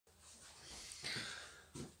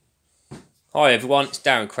Hi everyone, it's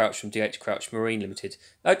Darren Crouch from DH Crouch Marine Limited.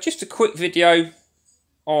 Just a quick video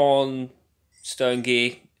on stern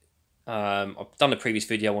gear. I've done a previous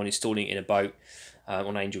video on installing it in a boat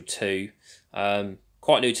on Angel 2.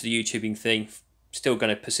 Quite new to the YouTubing thing, still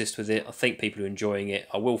going to persist with it. I think people are enjoying it.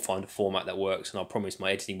 I will find a format that works, and I promise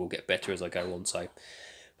my editing will get better as I go on.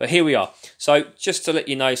 But here we are. So just to let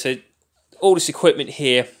you know, so all this equipment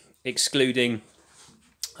here, excluding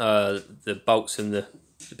the bolts and the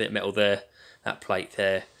bit of metal there, that plate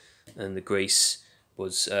there, and the grease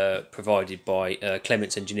was provided by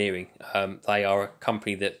Clements Engineering. They are a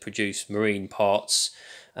company that produce marine parts,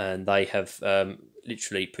 and they have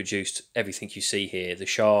literally produced everything you see here: the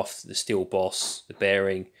shaft, the steel boss, the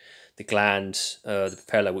bearing, the gland, the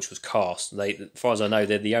propeller, which was cast. They, as far as I know,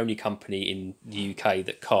 they're the only company in the UK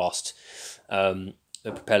that cast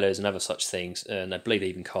the propellers and other such things, and I believe they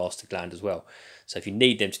even cast the gland as well. So if you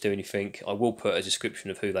need them to do anything, I will put a description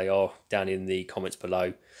of who they are down in the comments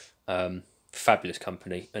below. Fabulous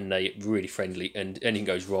company, and they really friendly, and anything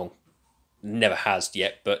goes wrong, never has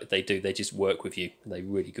yet, but they do, they just work with you. They're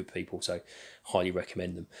really good people, so highly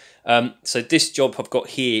recommend them. So this job I've got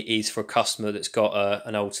here is for a customer that's got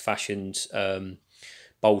an old-fashioned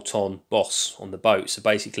bolt-on boss on the boat. So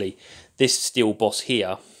basically this steel boss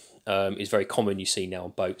here is very common, you see now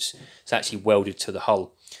on boats. It's actually welded to the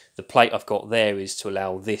hull. The plate I've got there is to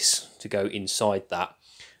allow this to go inside that.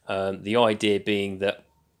 The idea being that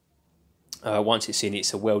once it's in,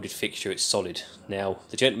 it's a welded fixture, it's solid. Now,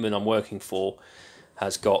 the gentleman I'm working for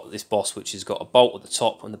has got this boss which has got a bolt at the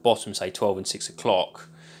top and the bottom, say 12 and 6 o'clock.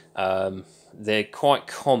 They're quite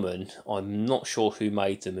common. I'm not sure who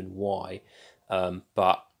made them and why,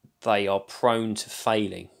 but they are prone to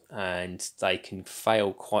failing, and they can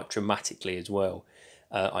fail quite dramatically as well.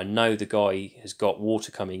 I know the guy has got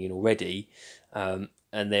water coming in already, and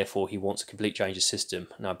therefore he wants a complete change of system.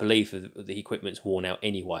 Now I believe the equipment's worn out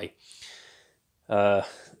anyway.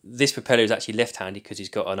 This propeller is actually left-handed because he's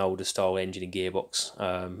got an older style engine and gearbox.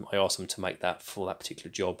 I asked him to make that for that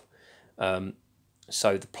particular job.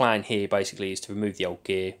 So the plan here basically is to remove the old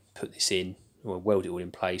gear, put this in, or weld it all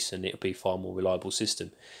in place, and it'll be a far more reliable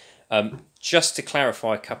system. Just to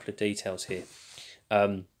clarify a couple of details here.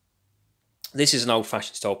 This is an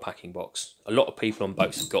old-fashioned style packing box. A lot of people on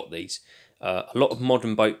boats have got these. A lot of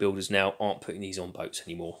modern boat builders now aren't putting these on boats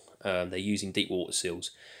anymore. They're using deep water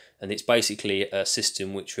seals, and it's basically a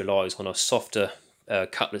system which relies on a softer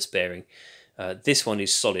cutlass bearing. This one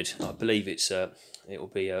is solid. I believe it will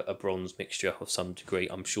be a bronze mixture of some degree.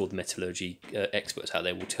 I'm sure the metallurgy experts out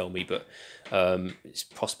there will tell me, but it's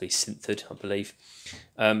possibly sintered, I believe.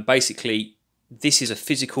 Basically, this is a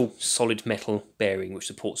physical solid metal bearing which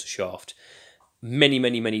supports the shaft.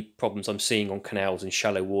 Many problems I'm seeing on canals and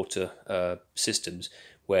shallow water systems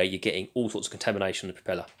where you're getting all sorts of contamination on the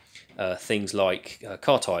propeller. Things like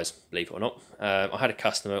car tyres, believe it or not. I had a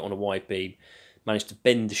customer on a wide beam managed to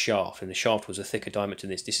bend the shaft, and the shaft was a thicker diameter than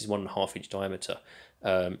this. This is 1.5 inch diameter.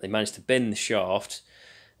 They managed to bend the shaft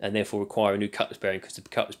and therefore require a new cutlass bearing because the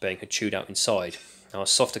cutlass bearing had chewed out inside. Now a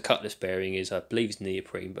softer cutlass bearing is, I believe it's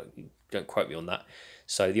neoprene, but don't quote me on that.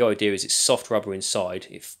 So the idea is it's soft rubber inside.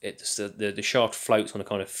 If the shaft floats on a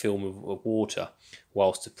kind of film of water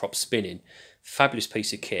whilst the prop's spinning. Fabulous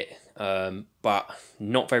piece of kit, but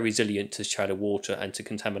not very resilient to shallow water and to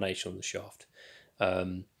contamination on the shaft.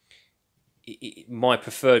 My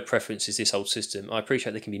preferred preference is this old system. I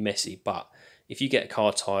appreciate they can be messy, but if you get a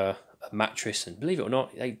car tyre, a mattress, and believe it or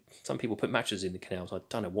not, some people put mattresses in the canals. I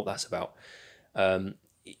don't know what that's about.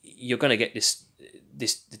 You're going to get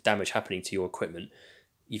this damage happening to your equipment.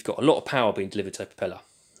 You've got a lot of power being delivered to the propeller,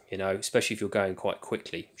 you know, especially if you're going quite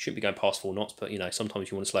quickly. You shouldn't be going past 4 knots, but, you know, sometimes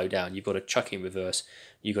you want to slow down. You've got to chuck in reverse.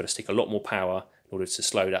 You've got to stick a lot more power in order to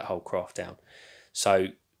slow that whole craft down. So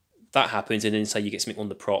that happens, and then say you get something on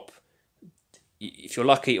the prop. If you're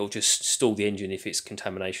lucky, it'll just stall the engine if it's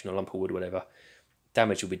contamination or lump of wood or whatever.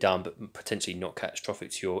 Damage will be done, but potentially not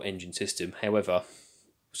catastrophic to your engine system. However,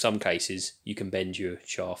 some cases you can bend your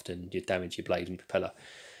shaft and you damage your blade and propeller.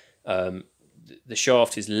 The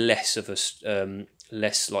shaft is less of a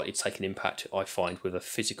less likely to take an impact, I find, with a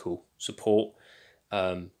physical support.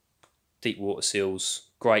 Deep water seals,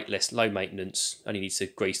 great, low maintenance. Only needs to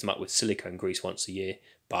grease them up with silicone grease once a year,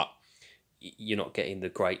 but you're not getting the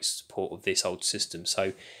great support of this old system.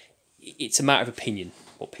 So it's a matter of opinion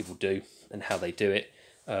what people do and how they do it.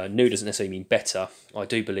 New doesn't necessarily mean better. I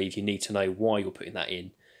do believe you need to know why you're putting that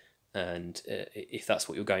in, and if that's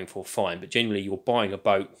what you're going for, fine. But generally, you're buying a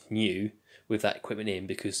boat new with that equipment in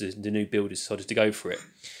because the new builders decided to go for it.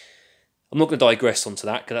 I'm not going to digress onto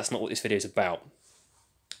that because that's not what this video is about.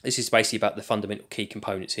 This is basically about the fundamental key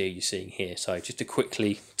components here you're seeing here. So just to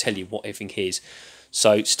quickly tell you what everything is.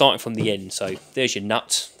 So starting from the end, so there's your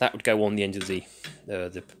nut. That would go on the end of the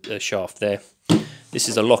shaft there. This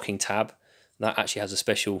is a locking tab. That actually has a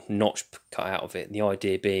special notch cut out of it. And the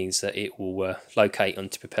idea being is that it will locate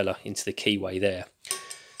onto the propeller into the keyway there.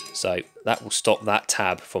 So that will stop that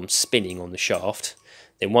tab from spinning on the shaft.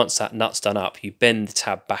 Then once that nut's done up, you bend the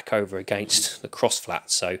tab back over against the cross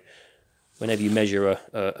flat. So whenever you measure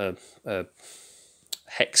a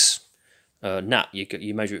hex nut,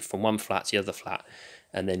 you measure it from one flat to the other flat,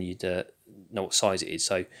 and then you'd know what size it is.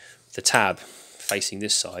 So the tab facing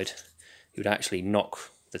this side, you would actually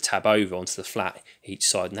knock the tab over onto the flat each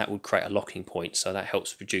side, and that would create a locking point. So that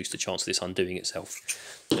helps reduce the chance of this undoing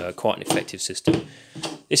itself. Quite an effective system.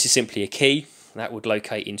 This is simply a key that would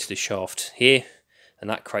locate into the shaft here, and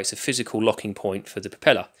that creates a physical locking point for the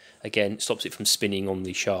propeller. Again, it stops it from spinning on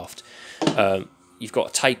the shaft. You've got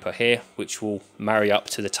a taper here, which will marry up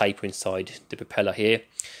to the taper inside the propeller here.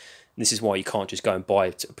 And this is why you can't just go and buy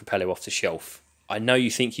a propeller off the shelf. I know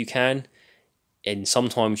you think you can, and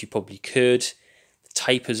sometimes you probably could. The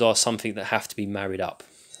tapers are something that have to be married up.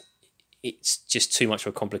 It's just too much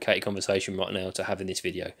of a complicated conversation right now to have in this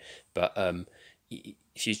video. But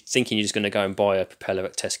if you're thinking you're just going to go and buy a propeller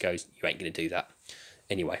at Tesco's, you ain't going to do that.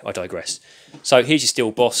 Anyway, I digress. So here's your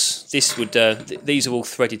steel boss. This would these are all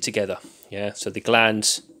threaded together. Yeah, so the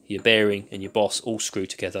glands, your bearing, and your boss all screw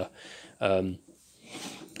together. So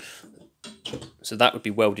that would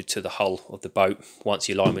be welded to the hull of the boat once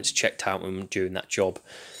the alignment's checked out during that job.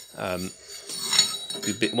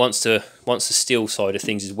 Once the steel side of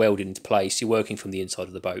things is welded into place, you're working from the inside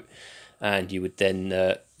of the boat, and you would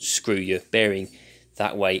then screw your bearing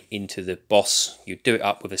that way into the boss. You do it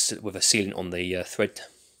up with a sealant on the thread.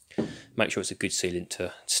 Make sure it's a good sealant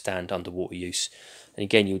to stand underwater use. And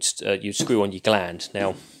again, you'd screw on your gland.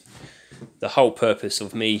 Now, the whole purpose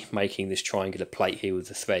of me making this triangular plate here with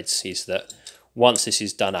the threads is that once this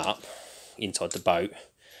is done up inside the boat,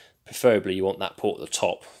 preferably you want that port at the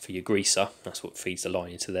top for your greaser. That's what feeds the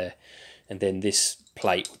line into there. And then this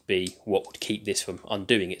plate would be what would keep this from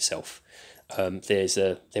undoing itself.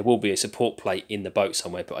 There will be a support plate in the boat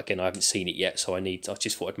somewhere, but again, I haven't seen it yet, so I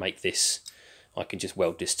just thought I'd make this. I can just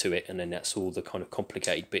weld this to it, and then that's all the kind of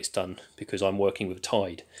complicated bits done, because I'm working with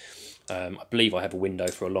tide. I believe I have a window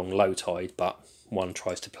for a long low tide, but one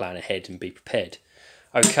tries to plan ahead and be prepared.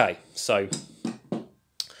 Okay, so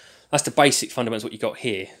that's the basic fundamentals what you got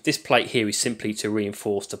here. This plate here is simply to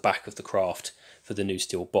reinforce the back of the craft for the new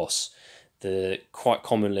steel boss. Quite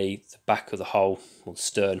commonly, the back of the hull or the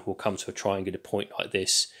stern will come to a triangular point like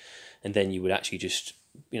this, and then you would actually just,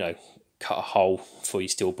 cut a hole for your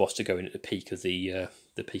steel boss to go in at the peak of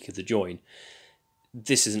the join.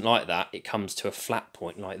 This isn't like that. It comes to a flat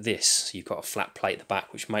point like this. So you've got a flat plate at the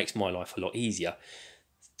back, which makes my life a lot easier.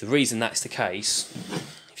 The reason that's the case,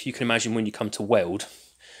 if you can imagine when you come to weld,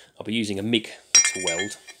 I'll be using a MIG to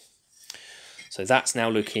weld. So that's now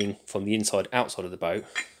looking from the inside outside of the boat.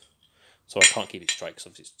 So I can't keep it straight because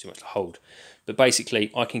obviously it's too much to hold. But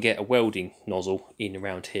basically I can get a welding nozzle in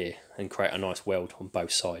around here and create a nice weld on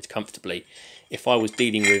both sides comfortably. If I was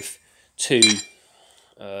dealing with two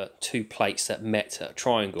plates that met at a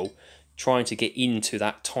triangle, trying to get into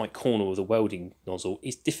that tight corner of the welding nozzle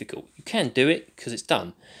is difficult. You can do it because it's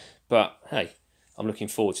done. But hey, I'm looking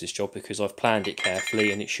forward to this job because I've planned it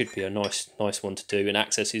carefully, and it should be a nice one to do, and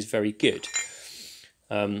access is very good.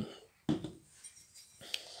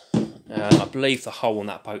 I believe the hole on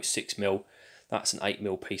that boat is 6mm. That's an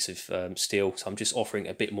 8mm piece of steel, so I'm just offering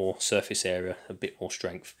a bit more surface area, a bit more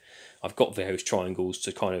strength. I've got various triangles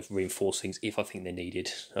to kind of reinforce things if I think they're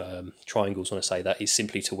needed. Triangles, when I say that, is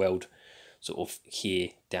simply to weld sort of here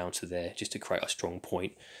down to there, just to create a strong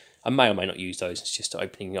point. I may or may not use those, it's just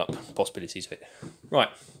opening up possibilities of it. Right,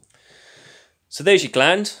 so there's your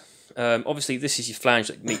gland. Obviously this is your flange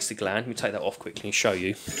that meets the gland. Let me take that off quickly and show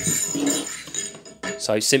you.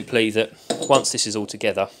 So simply that once this is all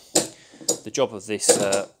together, the job of this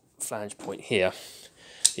flange point here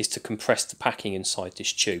is to compress the packing inside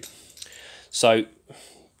this tube. So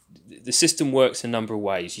the system works in a number of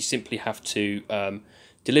ways. You simply have to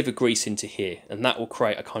deliver grease into here, and that will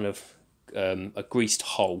create a kind of a greased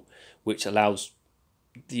hole which allows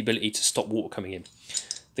the ability to stop water coming in.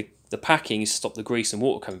 The packing is to stop the grease and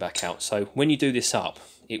water coming back out. So when you do this up,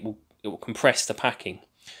 it will compress the packing.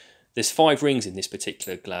 There's 5 rings in this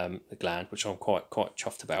particular gland, which I'm quite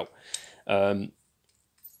chuffed about.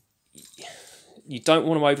 You don't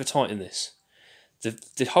want to over tighten this.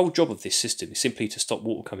 The whole job of this system is simply to stop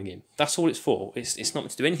water coming in. That's all it's for. It's not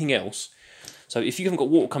to do anything else. So if you haven't got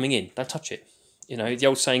water coming in, don't touch it. The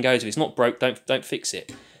old saying goes, if it's not broke, don't fix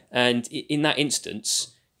it. And in that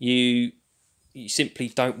instance, you simply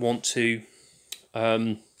don't want to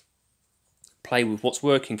play with what's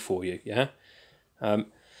working for you. Yeah.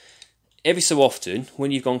 Every so often,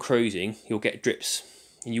 when you've gone cruising, you'll get drips,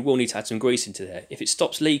 and you will need to add some grease into there. If it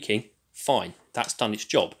stops leaking, fine, that's done its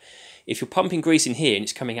job. If you're pumping grease in here and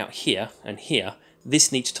it's coming out here and here,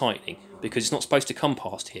 this needs tightening, because it's not supposed to come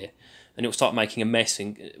past here, and it'll start making a mess,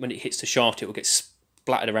 and when it hits the shaft, it will get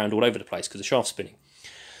splattered around all over the place because the shaft's spinning.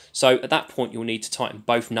 So at that point, you'll need to tighten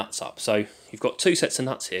both nuts up. So you've got two sets of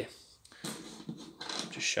nuts here.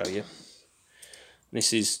 I'll just show you.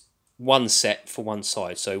 This is one set for one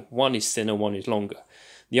side, so one is thinner, one is longer.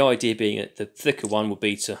 The idea being that the thicker one would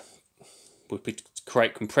be to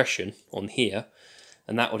create compression on here,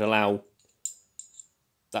 and that would allow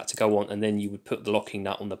that to go on, and then you would put the locking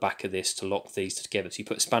nut on the back of this to lock these together. So you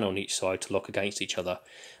put a spanner on each side to lock against each other,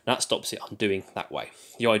 and that stops it undoing that way.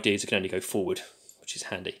 The idea is it can only go forward, which is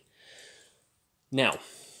handy. Now,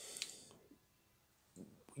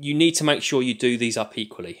 you need to make sure you do these up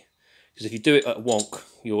equally, because if you do it at a wonk,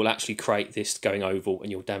 you'll actually create this going oval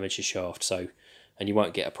and you'll damage the shaft. So, and you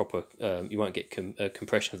won't get a proper, you won't get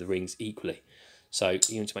compression of the rings equally. So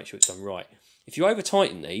you need to make sure it's done right. If you over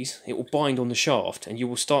tighten these, it will bind on the shaft and you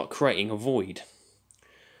will start creating a void.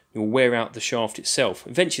 You'll wear out the shaft itself.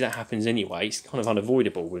 Eventually that happens anyway. It's kind of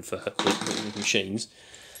unavoidable with machines.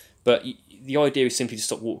 But the idea is simply to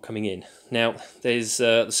stop water coming in. Now, there's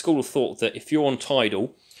the school of thought that if you're on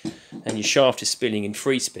tidal and your shaft is spinning and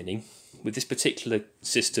free spinning, with this particular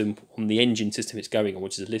system, on the engine system it's going on,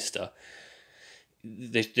 which is a Lister,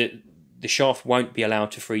 the shaft won't be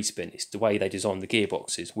allowed to free spin. It's the way they design the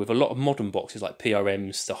gearboxes. With a lot of modern boxes like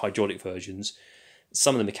PRMs, the hydraulic versions,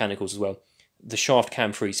 some of the mechanicals as well, the shaft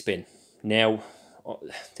can free spin. Now,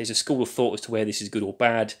 there's a school of thought as to where this is good or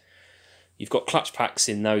bad. You've got clutch packs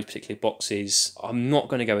in those particular boxes. I'm not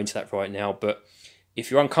going to go into that right now, but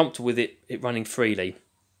if you're uncomfortable with it running freely,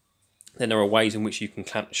 then there are ways in which you can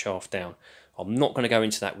clamp the shaft down. I'm not going to go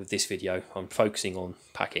into that with this video. I'm focusing on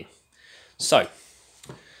packing. So,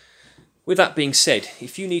 with that being said,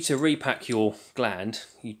 if you need to repack your Gland,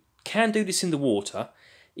 you can do this in the water.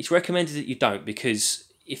 It's recommended that you don't,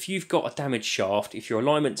 because if you've got a damaged shaft, if your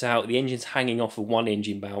alignment's out, the engine's hanging off of one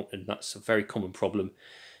engine mount, and that's a very common problem,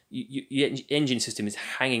 your engine system is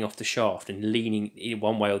hanging off the shaft and leaning in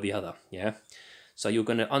one way or the other. Yeah. So you're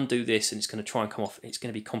going to undo this and it's going to try and come off. It's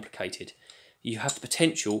going to be complicated. You have the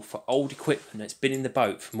potential for old equipment that's been in the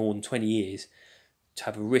boat for more than 20 years to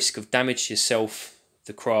have a risk of damage to yourself,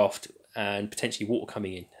 the craft, and potentially water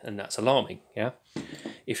coming in. And that's alarming. Yeah.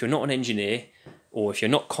 If you're not an engineer, or if you're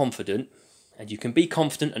not confident, and you can be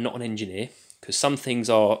confident and not an engineer, because some things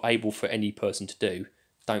are able for any person to do,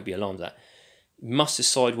 don't be alarmed at that. You must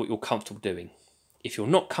decide what you're comfortable doing. If you're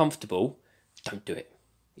not comfortable, don't do it.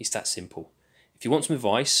 It's that simple. If you want some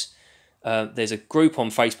advice, there's a group on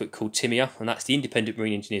Facebook called TIMIA, and that's the Independent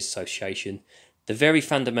Marine Engineers Association. The very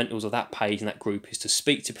fundamentals of that page and that group is to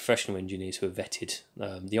speak to professional engineers who are vetted.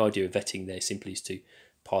 The idea of vetting there simply is to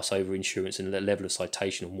pass over insurance and a level of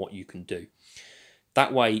citation on what you can do.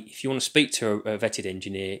 That way, if you want to speak to a vetted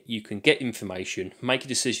engineer, you can get information, make a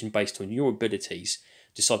decision based on your abilities,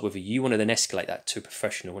 decide whether you want to then escalate that to a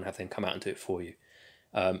professional and have them come out and do it for you.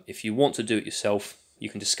 If you want to do it yourself, you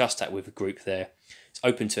can discuss that with a group there. It's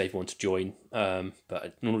open to everyone to join,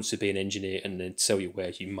 but in order to be an engineer and then sell your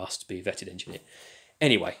wares, you must be a vetted engineer.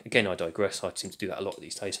 Anyway, again, I digress. I seem to do that a lot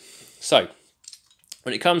these days. So,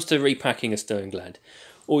 when it comes to repacking a stern gland,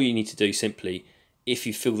 all you need to do simply, if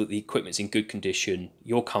you feel that the equipment's in good condition,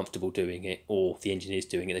 you're comfortable doing it, or the engineer's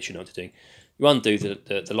doing it, they should know what they're doing, you undo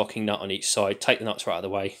the locking nut on each side, take the nuts right out of the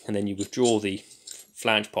way, and then you withdraw the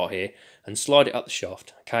flange part here and slide it up the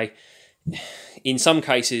shaft, okay? In some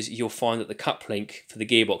cases, you'll find that the cup link for the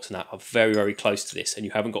gearbox and that are very, very close to this, and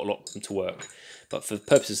you haven't got a lot of them to work. But for the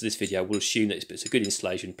purposes of this video, we'll assume that it's a good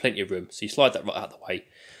installation, plenty of room. So you slide that right out of the way.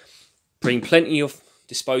 Bring plenty of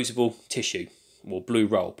disposable tissue or blue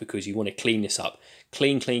roll, because you want to clean this up.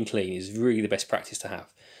 Clean, clean, clean is really the best practice to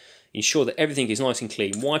have. Ensure that everything is nice and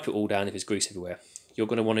clean. Wipe it all down if there's grease everywhere. You're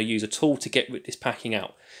going to want to use a tool to get this packing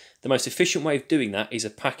out. The most efficient way of doing that is a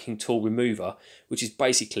packing tool remover, which is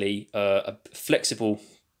basically a flexible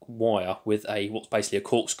wire with what's basically a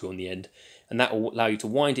corkscrew on the end, and that will allow you to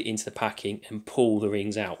wind it into the packing and pull the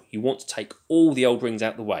rings out. You want to take all the old rings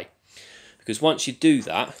out of the way, because once you do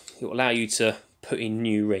that, it will allow you to put in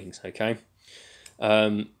new rings, okay?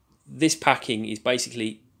 This packing is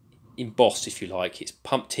basically embossed, if you like. It's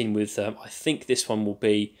pumped in with, I think this one will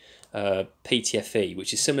be PTFE,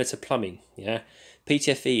 which is similar to plumbing, yeah?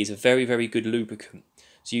 PTFE is a very, very good lubricant.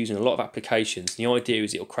 It's used in a lot of applications. The idea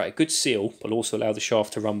is it'll create a good seal, but also allow the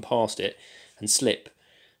shaft to run past it and slip.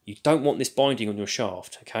 You don't want this binding on your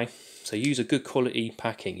shaft, okay? So use a good quality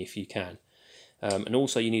packing if you can. And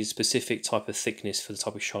also you need a specific type of thickness for the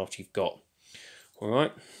type of shaft you've got.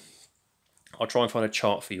 Alright? I'll try and find a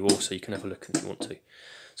chart for you all so you can have a look if you want to.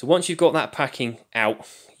 So once you've got that packing out,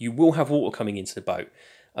 you will have water coming into the boat.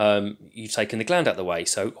 You've taken the gland out of the way,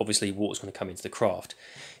 so obviously water's going to come into the craft.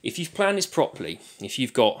 If you've planned this properly, if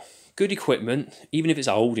you've got good equipment, even if it's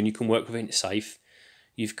old and you can work with it and it's safe,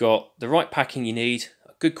 you've got the right packing you need,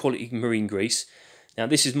 good quality marine grease. Now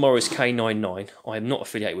this is Morris K99. I am not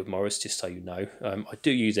affiliated with Morris, just so you know. I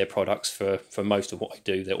do use their products for most of what I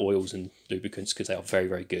do, their oils and lubricants, because they are very,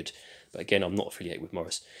 very good. But again, I'm not affiliated with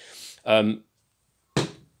Morris.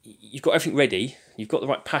 You've got everything ready, you've got the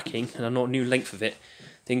right packing and a new length of it,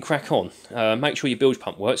 then crack on. Make sure your bilge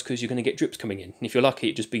pump works, because you're going to get drips coming in. And if you're lucky,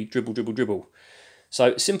 it just be dribble, dribble, dribble.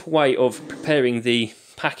 So a simple way of preparing the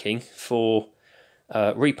packing for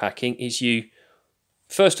repacking is you,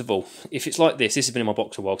 first of all, if it's like this has been in my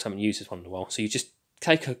box a while because I haven't used this one in a while, so you just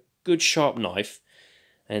take a good sharp knife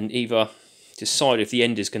and either decide if the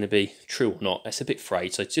end is going to be true or not. It's a bit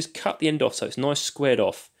frayed, so just cut the end off so it's nice squared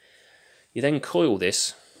off. You then coil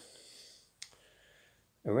this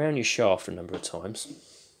around your shaft a number of times.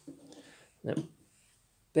 Now,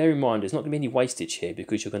 bear in mind there's not going to be any wastage here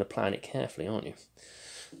because you're going to plan it carefully, aren't you?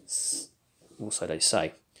 Also they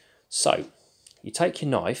say. So, you take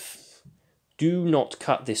your knife, do not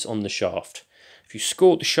cut this on the shaft. If you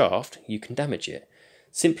score the shaft, you can damage it.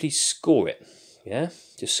 Simply score it, yeah?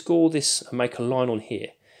 Just score this and make a line on here.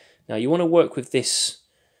 Now you want to work with this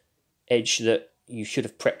edge that you should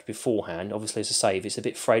have prepped beforehand. Obviously, as I say, if it's a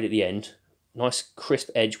bit frayed at the end, nice crisp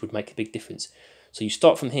edge would make a big difference. So you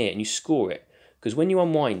start from here and you score it, because when you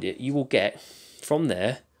unwind it, you will get from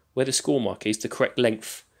there, where the score mark is, the correct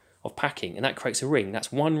length of packing, and that creates a ring.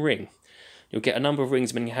 That's one ring. You'll get a number of rings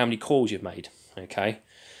depending on how many coils you've made. Okay.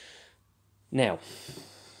 Now,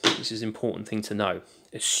 this is an important thing to know.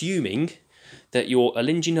 Assuming that your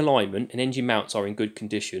engine alignment and engine mounts are in good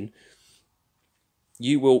condition,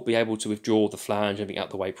 you will be able to withdraw the flange and everything out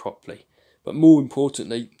the way properly. But more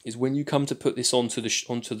importantly is when you come to put this onto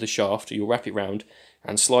the shaft, you'll wrap it round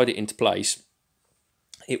and slide it into place.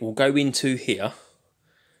 It will go into here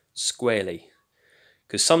squarely,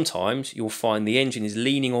 because sometimes you'll find the engine is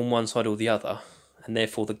leaning on one side or the other, and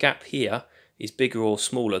therefore the gap here is bigger or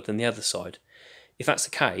smaller than the other side. If that's the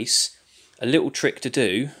case, a little trick to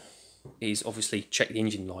do is obviously check the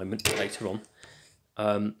engine alignment later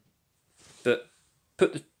on, but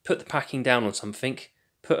put the packing down on something,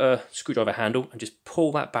 put a screwdriver handle and just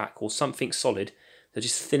pull that back, or something solid, to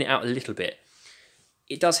just thin it out a little bit.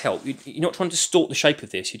 It does help. You're not trying to distort the shape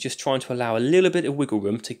of this, you're just trying to allow a little bit of wiggle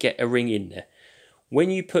room to get a ring in there.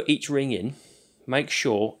 When you put each ring in, make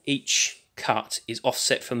sure each cut is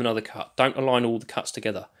offset from another cut. Don't align all the cuts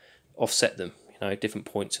together. Offset them, different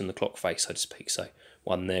points in the clock face, so to speak. So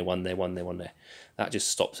one there, one there, one there, one there. That just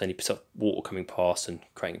stops any water coming past and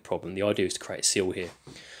creating a problem. The idea is to create a seal here.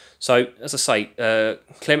 So, as I say,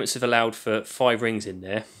 Clements have allowed for 5 rings in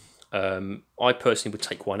there. I personally would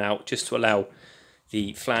take one out just to allow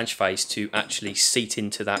the flange face to actually seat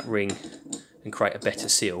into that ring and create a better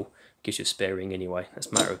seal. Gives you a spare ring anyway, that's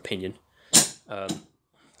a matter of opinion.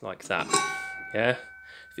 Like that, yeah?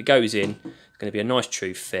 If it goes in, it's going to be a nice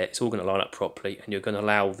true fit, it's all going to line up properly, and you're going to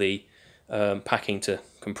allow the packing to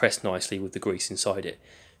compress nicely with the grease inside it.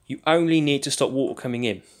 You only need to stop water coming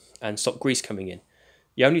in and stop grease coming in.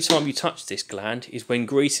 The only time you touch this gland is when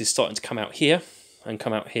grease is starting to come out here and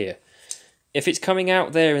come out here. If it's coming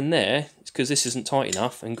out there and there, it's because this isn't tight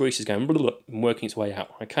enough and grease is going and working its way out,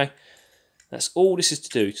 okay? That's all this is to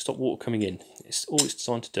do, to stop water coming in. It's all it's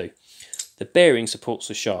designed to do. The bearing supports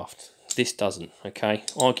the shaft. This doesn't, okay?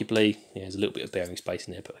 Arguably, yeah, there's a little bit of bearing space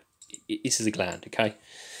in there, but this is a gland, okay?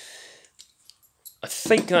 I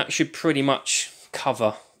think that should pretty much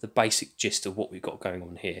cover the basic gist of what we've got going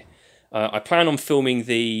on here. I plan on filming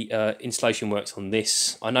the installation works on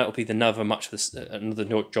this. I know it'll be another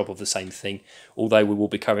job of the same thing, although we will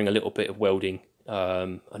be covering a little bit of welding,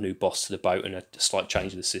 a new boss to the boat, and a slight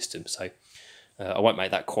change of the system. So I won't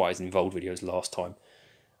make that quite as involved video as last time.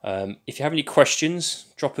 If you have any questions,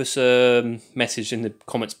 drop us a message in the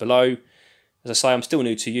comments below. As I say, I'm still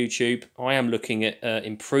new to YouTube. I am looking at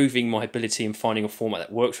improving my ability and finding a format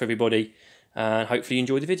that works for everybody. And hopefully you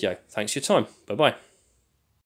enjoyed the video. Thanks for your time. Bye-bye.